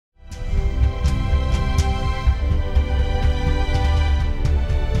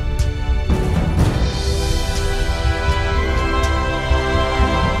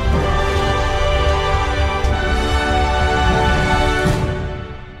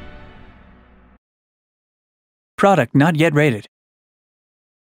Product not yet rated.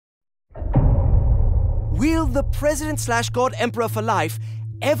 Will the President/God Emperor for life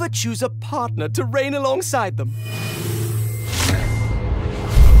ever choose a partner to reign alongside them?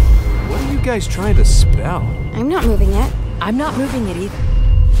 What are you guys trying to spell? I'm not moving it. I'm not moving it either.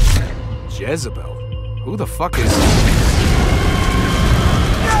 Jezebel? Who the fuck is...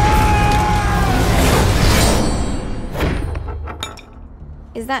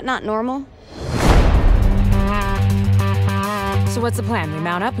 Is that not normal? So what's the plan? We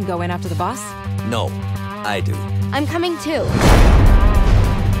mount up and go in after the boss? No, I do. I'm coming too.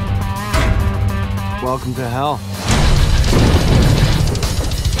 Welcome to hell.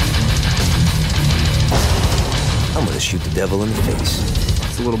 I'm gonna shoot the devil in the face.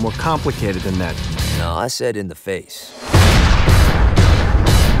 It's a little more complicated than that. No, I said in the face.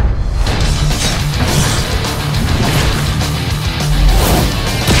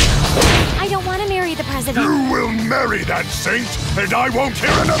 I don't want to marry the president. You will marry that saint, and I won't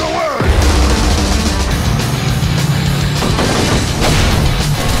hear another word!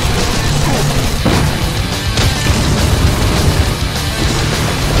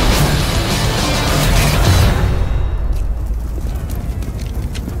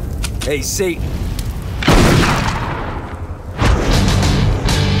 Hey, Satan.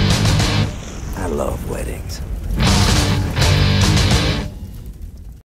 I love weddings.